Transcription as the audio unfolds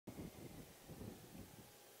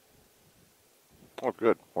Oh,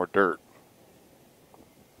 good. More dirt.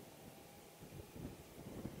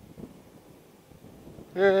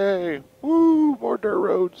 Yay! Woo! More dirt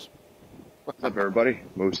roads. What's up, everybody?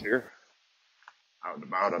 Moose here. Out and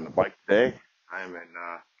about on the bike today. I'm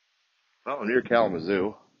in, near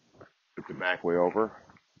Kalamazoo. Took the back way over.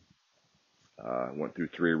 Went through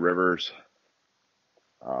 3 rivers.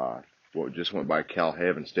 Just went by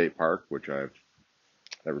Calhaven State Park, which I've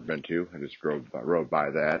never been to. I just rode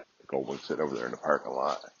by that. Goldwing sitting over there in the parking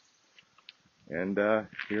lot. And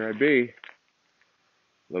here I be.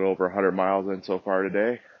 A little over 100 miles in so far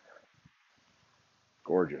today.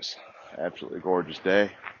 Gorgeous. Absolutely gorgeous day.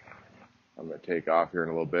 I'm going to take off here in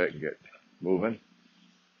a little bit and get moving.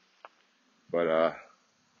 But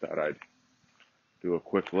thought I'd do a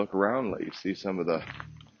quick look around, let you see some of the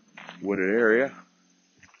wooded area.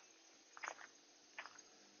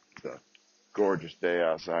 It's a gorgeous day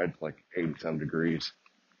outside, like 80-some degrees.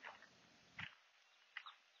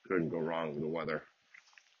 Couldn't go wrong with the weather.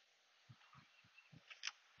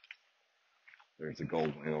 There's the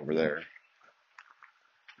Goldwing over there.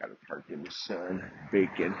 Got it parked in the sun,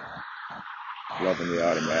 baking. Loving the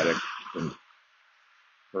automatic. Been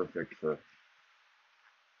perfect for,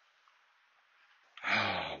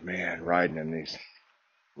 oh man, riding in these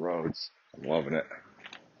roads. I'm loving it.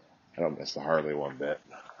 I don't miss the Harley one bit.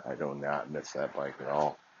 I do not miss that bike at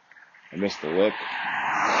all. I miss the look.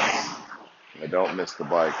 I don't miss the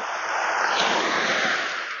bike.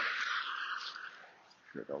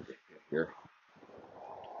 Sure don't get hit here.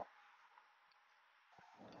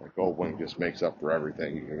 That Goldwing just makes up for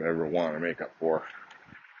everything you could ever want to make up for.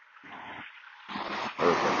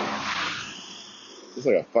 Perfect. It's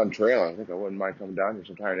like a fun trail. I think I wouldn't mind coming down here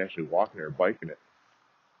sometime and actually walking or biking it.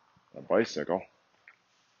 A bicycle.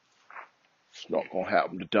 It's not gonna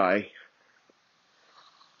happen today.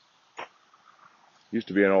 Used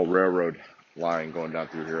to be an old railroad line going down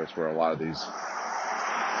through here. That's where a lot of these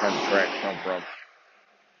kind of tracks come from.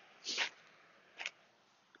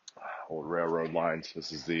 Old railroad lines.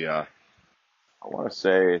 This is the, I want to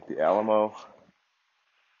say the Alamo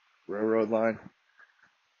railroad line.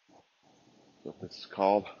 That's what this is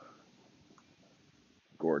called.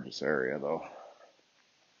 Gorgeous area though.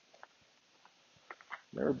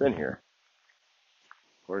 Never been here.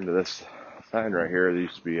 According to this sign right here, there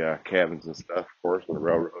used to be cabins and stuff, of course, on the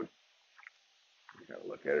railroad. You gotta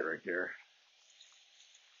look at it right there.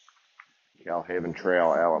 Calhaven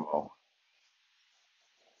Trail,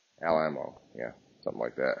 Alamo, yeah, something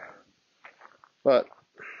like that. But,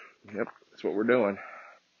 yep, that's what we're doing.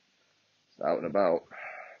 It's out and about,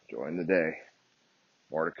 enjoying the day.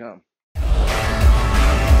 More to come.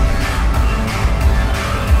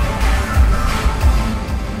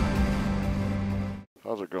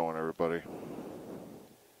 How's it going, everybody?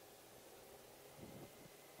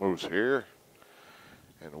 Moose here,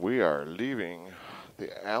 and we are leaving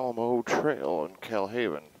the Alamo Trail in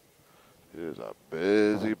Calhaven. It is a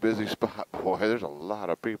busy, busy spot. Boy, there's a lot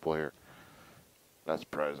of people here. Not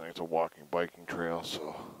surprising. It's a walking, biking trail,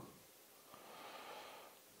 so.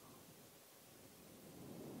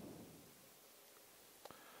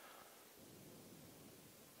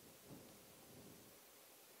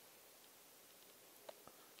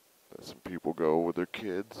 Let some people go with their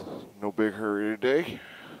kids. No big hurry today.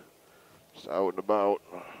 Just out and about.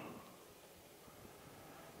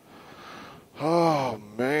 Oh,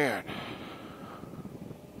 man.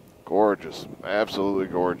 Gorgeous. Absolutely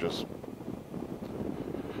gorgeous.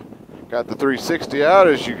 Got the 360 out,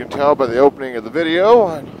 as you can tell by the opening of the video.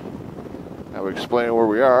 I'll explain where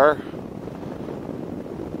we are.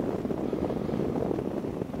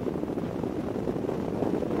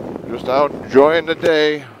 Just out enjoying the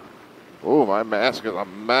day. Oh, my mask is a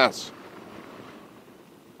mess.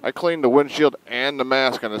 I cleaned the windshield and the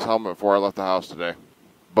mask on this helmet before I left the house today.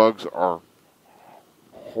 Bugs are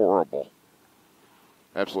horrible.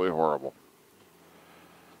 Absolutely horrible.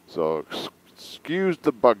 So, excuse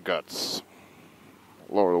the bug guts.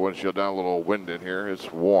 Lower the windshield down, a little wind in here.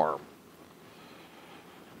 It's warm.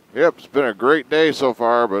 Yep, it's been a great day so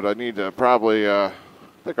far, but I need to probably, I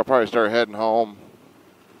think I'll probably start heading home.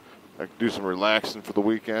 I can do some relaxing for the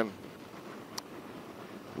weekend.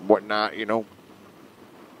 Whatnot, you know.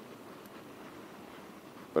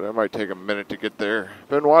 But it might take a minute to get there.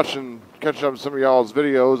 Been catching up some of y'all's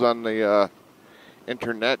videos on the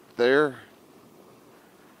internet there.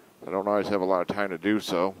 I don't always have a lot of time to do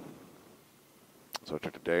so. So I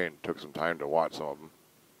took the day and took some time to watch some of them,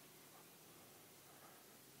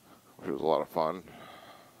 which was a lot of fun.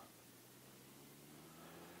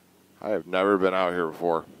 I have never been out here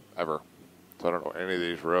before, ever. So I don't know any of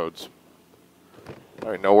these roads. I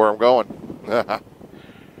don't even know where I'm going.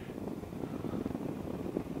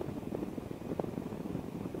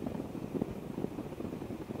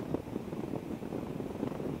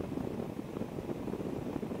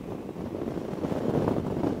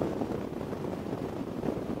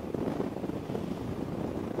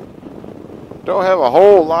 Don't have a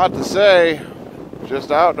whole lot to say,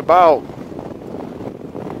 just out and about.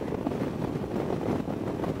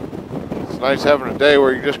 It's nice having a day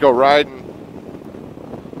where you just go riding.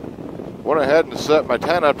 Went ahead and set my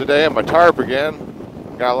tent up today and my tarp again.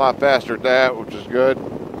 Got a lot faster at that, which is good.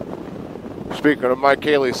 Speaking of my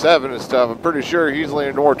Kaylee 7 and stuff, I'm pretty sure he's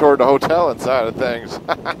leaning more toward the hotel side of things.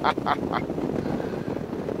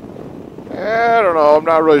 I don't know. I'm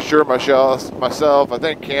not really sure myself. I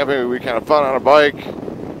think camping would be kind of fun on a bike.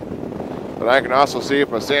 But I can also see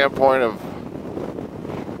from a standpoint of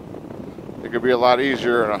it could be a lot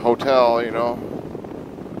easier in a hotel, you know.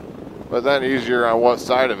 But then easier on what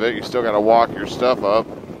side of it. You still got to walk your stuff up.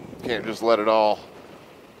 Can't just let it all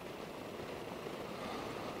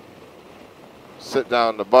sit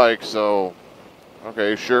down the bike. So,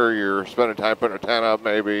 okay, sure, you're spending time putting a tent up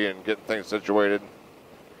maybe and getting things situated.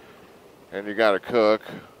 And you got to cook.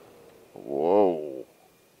 Whoa.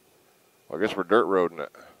 Well, I guess we're dirt roading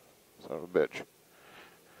it. Son of a bitch.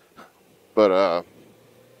 But,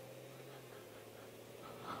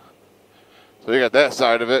 so you got that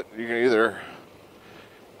side of it. You can either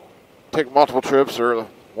take multiple trips or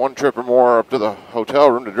one trip or more up to the hotel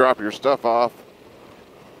room to drop your stuff off.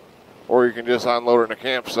 Or you can just unload it in a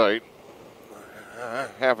campsite.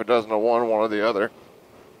 Half a dozen of one or the other.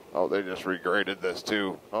 Oh, they just regraded this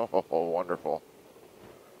too. Oh, wonderful.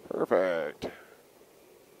 Perfect.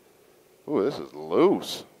 Ooh, this is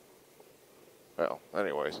loose. Well,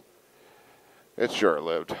 anyways. It's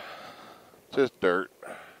short-lived. Just dirt.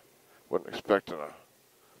 Wasn't expecting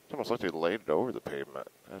it's almost like they laid it over the pavement.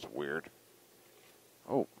 That's weird.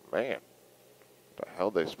 Oh, man. What the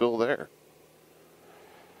hell did they spill there?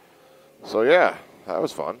 So, yeah, that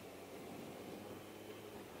was fun.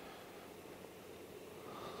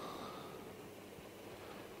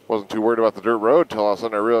 Wasn't too worried about the dirt road until all of a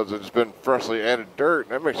sudden I realized it's been freshly added dirt,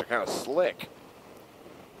 and that makes it kind of slick.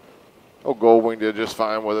 Oh, Goldwing did just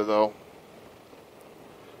fine with it, though.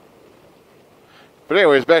 But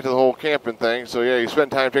anyways, back to the whole camping thing. So, yeah, you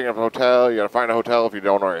spend time taking up a hotel. You got to find a hotel if you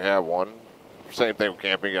don't already have one. Same thing with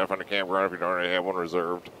camping. You got to find a campground if you don't already have one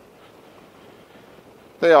reserved.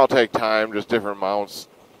 They all take time, just different amounts.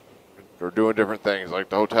 Or doing different things. Like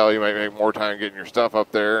the hotel, you might make more time getting your stuff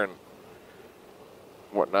up there and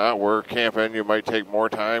whatnot. Where camping, you might take more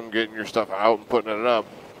time getting your stuff out and putting it up.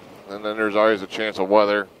 And then there's always a chance of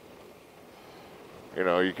weather. You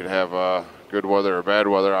know, you could have good weather or bad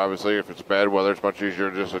weather. Obviously, if it's bad weather, it's much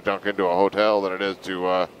easier just to dunk into a hotel than it is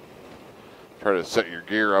to try to set your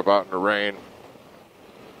gear up out in the rain.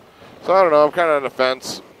 So I don't know. I'm kind of on the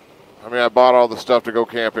fence. I mean, I bought all the stuff to go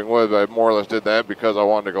camping with. I more or less did that because I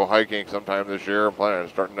wanted to go hiking sometime this year. I'm planning on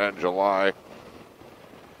starting that in July.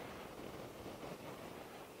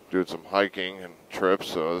 Doing some hiking and trips.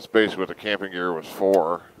 So that's basically what the camping gear was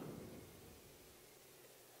for.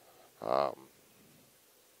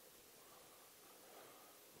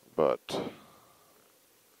 But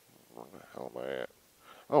where the hell am I at?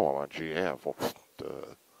 Oh, I'm on GF. Well,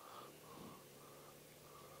 duh.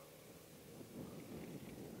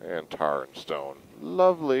 And tar and stone.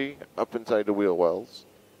 Lovely. Up inside the wheel wells.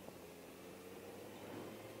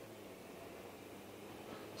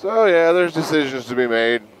 So, yeah, there's decisions to be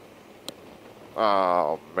made.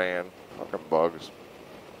 Oh, man. Fucking bugs.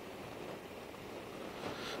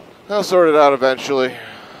 I'll sort it out eventually.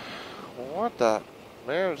 What the...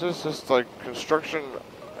 Man, is this just like construction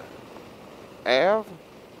Ave?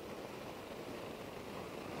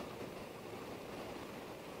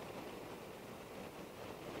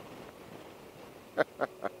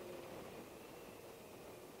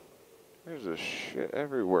 There's this shit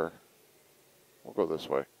everywhere. We'll go this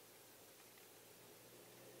way.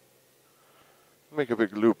 Make a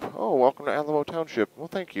big loop. Oh, welcome to Alamo Township. Well,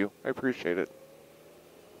 thank you. I appreciate it.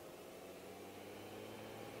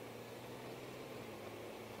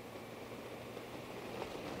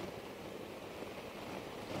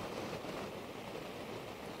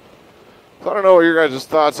 So I don't know what your guys'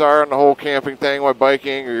 thoughts are on the whole camping thing, with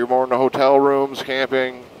biking, or you're more in the hotel rooms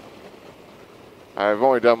camping. I've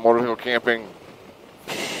only done motorcycle camping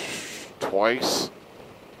twice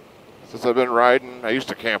since I've been riding. I used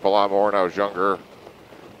to camp a lot more when I was younger.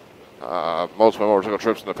 Most of my motorcycle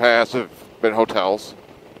trips in the past have been hotels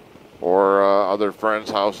or other friends'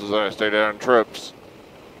 houses that I stayed at on trips.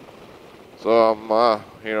 So I'm, I'm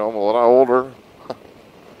a little older.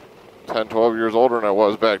 10, 12 years older than I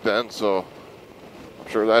was back then, so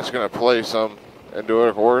I'm sure that's going to play some into it,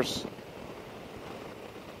 of course.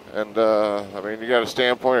 And, I mean, you got a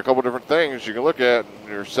standpoint, a couple different things you can look at.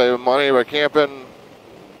 You're saving money by camping.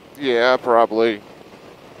 Yeah, probably.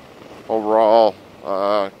 Overall,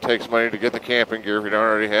 it takes money to get the camping gear if you don't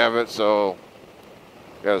already have it, so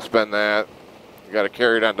You got to spend that. You got to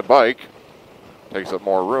carry it on the bike. Takes up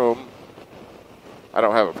more room. I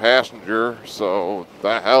don't have a passenger, so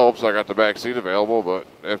that helps. I got the back seat available, but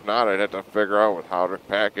if not, I'd have to figure out how to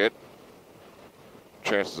pack it.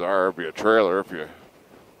 Chances are it'd be a trailer if you're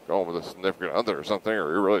going with a significant other or something,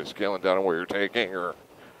 or you're really scaling down on what you're taking, or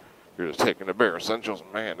you're just taking the bare essentials.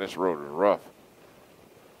 Man, this road is rough.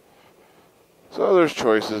 So there's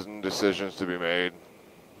choices and decisions to be made.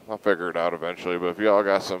 I'll figure it out eventually, but if y'all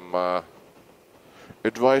got some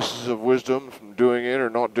advices of wisdom from doing it or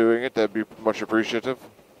not doing it, that'd be much appreciative.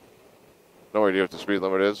 No idea what the speed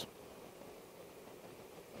limit is.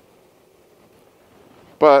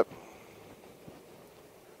 But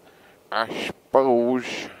I suppose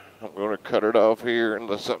I'm going to cut it off here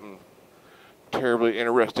unless something terribly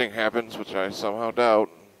interesting happens, which I somehow doubt.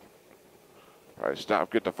 Probably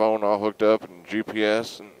stop, get the phone all hooked up and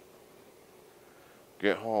GPS and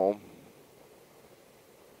get home.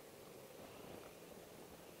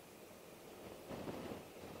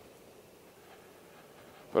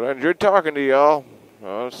 But I enjoyed talking to y'all.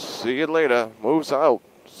 I'll see you later. Moves out.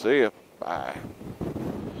 See ya. Bye.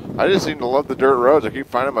 I just seem to love the dirt roads. I keep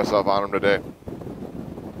finding myself on them today.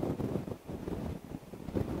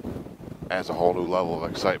 Adds a whole new level of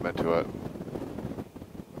excitement to it.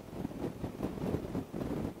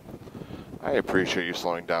 I appreciate you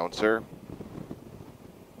slowing down, sir.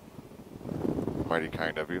 Mighty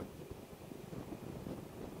kind of you.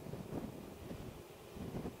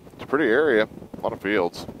 It's a pretty area. A lot of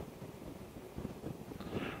fields.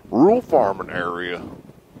 Rural farming area.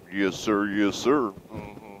 Yes, sir. Yes, sir.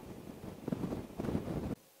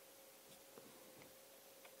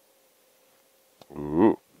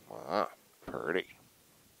 Ooh. Wow. Pretty.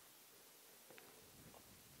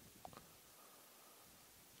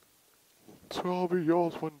 So I'll be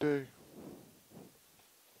yours one day.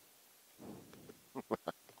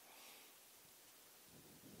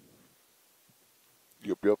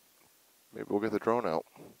 Yep. Maybe we'll get the drone out.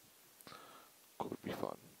 Could be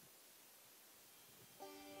fun.